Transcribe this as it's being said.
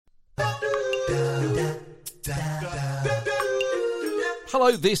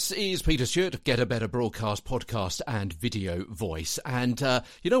Hello, this is Peter Stewart, Get a Better Broadcast podcast and video voice. And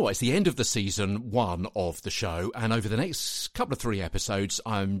you know what? It's the end of the season 1 of the show. And over the next couple of 3 episodes,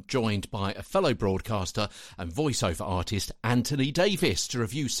 I'm joined by a fellow broadcaster and voiceover artist, Anthony Davis, to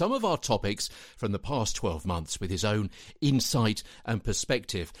review some of our topics from the past 12 months with his own insight and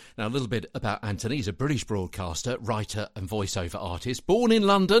perspective. Now, a little bit about Anthony. He's a British broadcaster, writer and voiceover artist, born in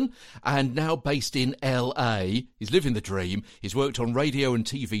London and now based in LA. He's living the dream. He's worked on radio and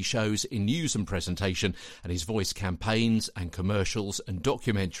TV shows in news and presentation, and he's voiced campaigns and commercials and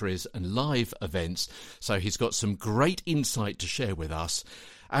documentaries and live events. So he's got some great insight to share with us.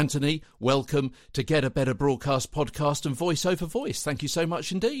 Anthony, welcome to Get a Better Broadcast podcast and voiceover voice. Thank you so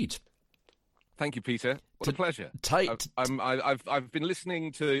much indeed. Thank you, Peter. What a pleasure. I've been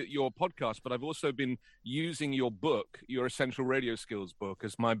listening to your podcast, but I've also been using your book, your Essential Radio Skills book,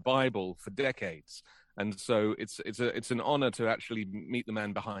 as my Bible for decades. And so it's an honour to actually meet the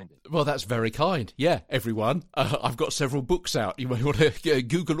man behind it. Well, that's very kind. Yeah, everyone. I've got several books out. You may want to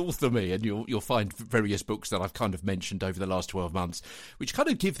Google author me, and you'll find various books that I've kind of mentioned over the last 12 months, which kind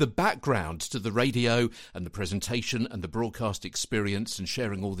of give the background to the radio and the presentation and the broadcast experience, and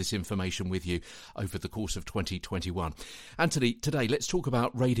sharing all this information with you over the course of 2021. Anthony, today let's talk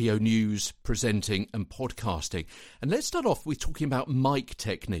about radio news, presenting and podcasting. And let's start off with talking about mic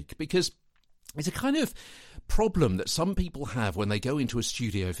technique, because it's a kind of problem that some people have when they go into a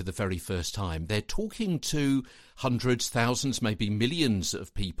studio for the very first time. They're talking to hundreds, thousands, maybe millions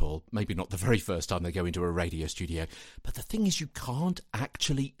of people, maybe not the very first time they go into a radio studio. But the thing is, you can't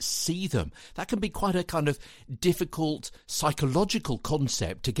actually see them. That can be quite a kind of difficult psychological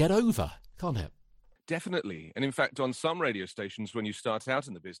concept to get over, can't it? Definitely. And in fact, on some radio stations, when you start out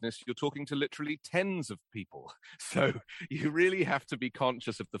in the business, you're talking to literally tens of people. So you really have to be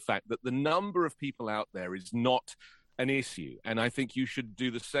conscious of the fact that the number of people out there is not an issue. And I think you should do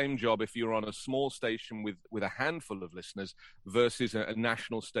the same job if you're on a small station with a handful of listeners versus a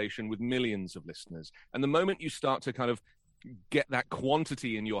national station with millions of listeners. And the moment you start to kind of get that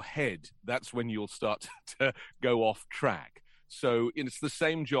quantity in your head, that's when you'll start to go off track. So it's the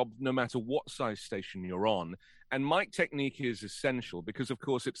same job no matter what size station you're on. And mic technique is essential because, of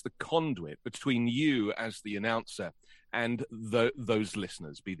course, it's the conduit between you as the announcer and those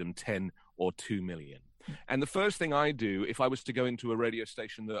listeners, be them 10 or 2 million. And the first thing I do, if I was to go into a radio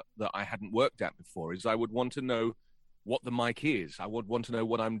station that I hadn't worked at before, is I would want to know what the mic is. I would want to know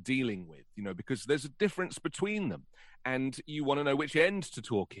what I'm dealing with, because there's a difference between them. And you want to know which end to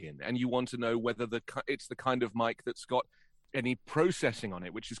talk in. And you want to know whether it's the kind of mic that's got any processing on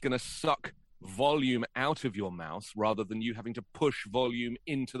it, which is going to suck volume out of your mouth rather than you having to push volume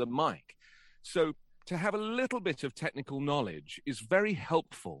into the mic. So to have a little bit of technical knowledge is very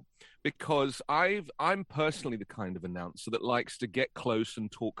helpful, because I'm personally the kind of announcer that likes to get close and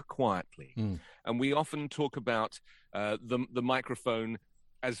talk quietly. And we often talk about the microphone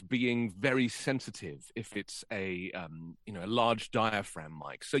as being very sensitive if it's a large diaphragm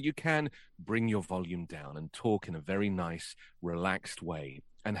mic. So you can bring your volume down and talk in a very nice, relaxed way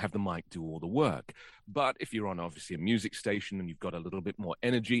and have the mic do all the work. But if you're on obviously a music station and you've got a little bit more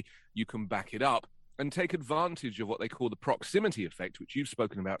energy, you can back it up and take advantage of what they call the proximity effect, which you've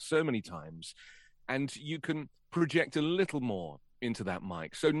spoken about so many times, and you can project a little more into that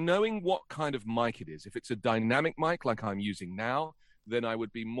mic. So knowing what kind of mic it is, if it's a dynamic mic like I'm using now, then I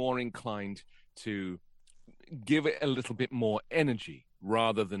would be more inclined to give it a little bit more energy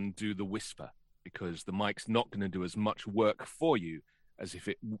rather than do the whisper, because the mic's not going to do as much work for you as if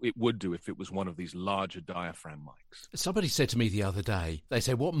it would do if it was one of these larger diaphragm mics. Somebody said to me the other day, they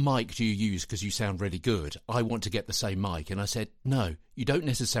said, "What mic do you use because you sound really good? I want to get the same mic." And I said, no, you don't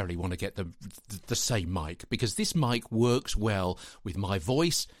necessarily want to get the same mic, because this mic works well with my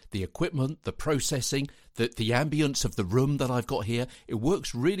voice, the equipment, the processing, the ambience of the room that I've got here. It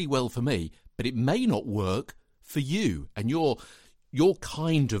works really well for me, but it may not work for you and your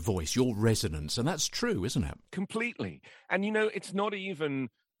kind of voice, your resonance. And that's true, isn't it? Completely. And, it's not even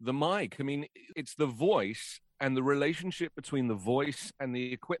the mic. I mean, it's the voice and the relationship between the voice and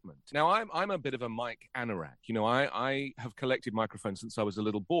the equipment. Now, I'm a bit of a mic anorak. I have collected microphones since I was a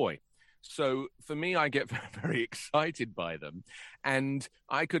little boy. So for me, I get very, very excited by them. And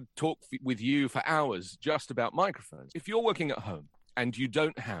I could talk with you for hours just about microphones. If you're working at home and you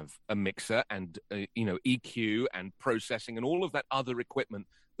don't have a mixer and, EQ and processing and all of that other equipment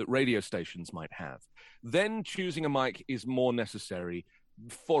that radio stations might have, then choosing a mic is more necessary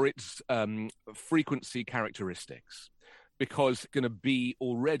for its frequency characteristics, because it's going to be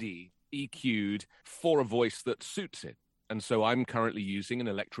already EQ'd for a voice that suits it. And so I'm currently using an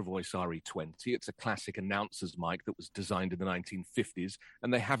Electro Voice RE20. It's a classic announcer's mic that was designed in the 1950s,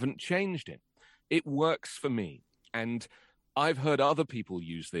 and they haven't changed it. It works for me. And I've heard other people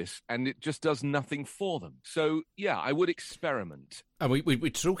use this, and it just does nothing for them. So, yeah, I would experiment. And we're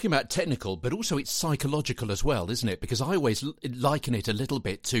talking about technical, but also it's psychological as well, isn't it? Because I always liken it a little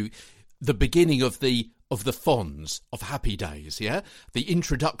bit to the beginning of the Fonz, of Happy Days, yeah? The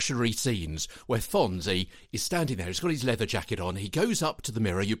introductory scenes where Fonzie is standing there, he's got his leather jacket on, he goes up to the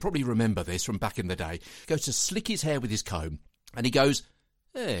mirror, you probably remember this from back in the day, goes to slick his hair with his comb, and he goes,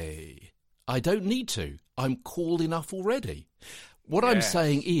 "Hey, I don't need to, I'm cool enough already." What I'm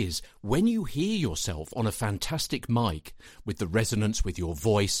saying is, when you hear yourself on a fantastic mic, with the resonance, with your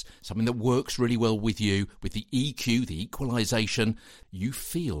voice, something that works really well with you, with the EQ, the equalization, you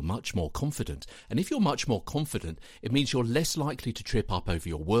feel much more confident. And if you're much more confident, it means you're less likely to trip up over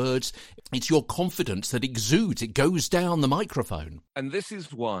your words. It's your confidence that exudes, it goes down the microphone. And this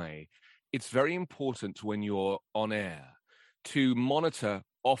is why it's very important when you're on air to monitor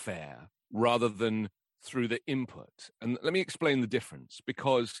off air rather than through the input. And let me explain the difference,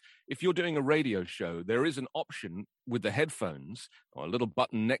 because if you're doing a radio show, there is an option with the headphones, or a little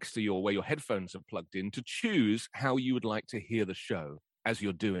button next to where your headphones are plugged in, to choose how you would like to hear the show as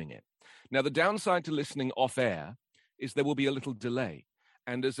you're doing it. Now, the downside to listening off air is there will be a little delay.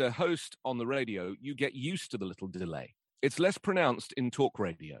 And as a host on the radio, you get used to the little delay. It's less pronounced in talk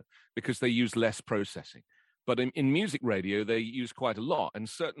radio because they use less processing. But in music radio, they use quite a lot, and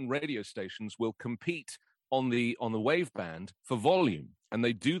certain radio stations will compete on the wave band for volume, and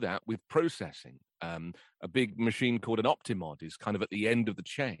they do that with processing. A big machine called an Optimod is kind of at the end of the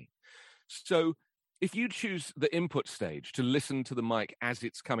chain. So if you choose the input stage to listen to the mic as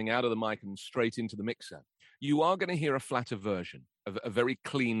it's coming out of the mic and straight into the mixer, you are going to hear a flatter version of a very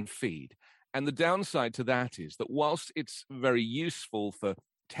clean feed. And the downside to that is that whilst it's very useful for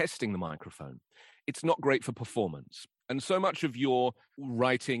testing the microphone, it's not great for performance. And so much of your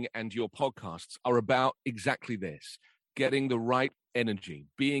writing and your podcasts are about exactly this, getting the right energy,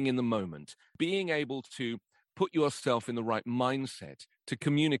 being in the moment, being able to put yourself in the right mindset to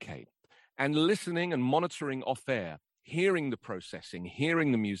communicate, and listening and monitoring off air, hearing the processing,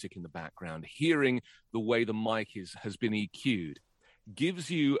 hearing the music in the background, hearing the way the mic has been EQ'd, gives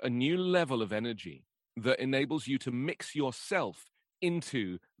you a new level of energy that enables you to mix yourself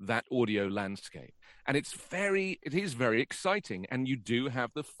into that audio landscape. And it is very exciting, and you do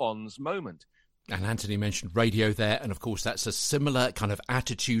have the Fonz moment. And Anthony mentioned radio there, and of course that's a similar kind of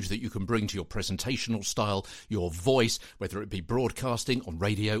attitude that you can bring to your presentational style, your voice, whether it be broadcasting on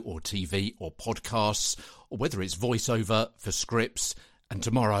radio or TV or podcasts, or whether it's voiceover for scripts. And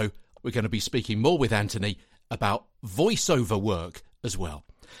tomorrow we're going to be speaking more with Anthony about voiceover work as well.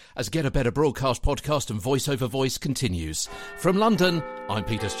 As Get a Better Broadcast podcast and voiceover voice continues. From London, I'm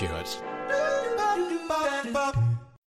Peter Stewart.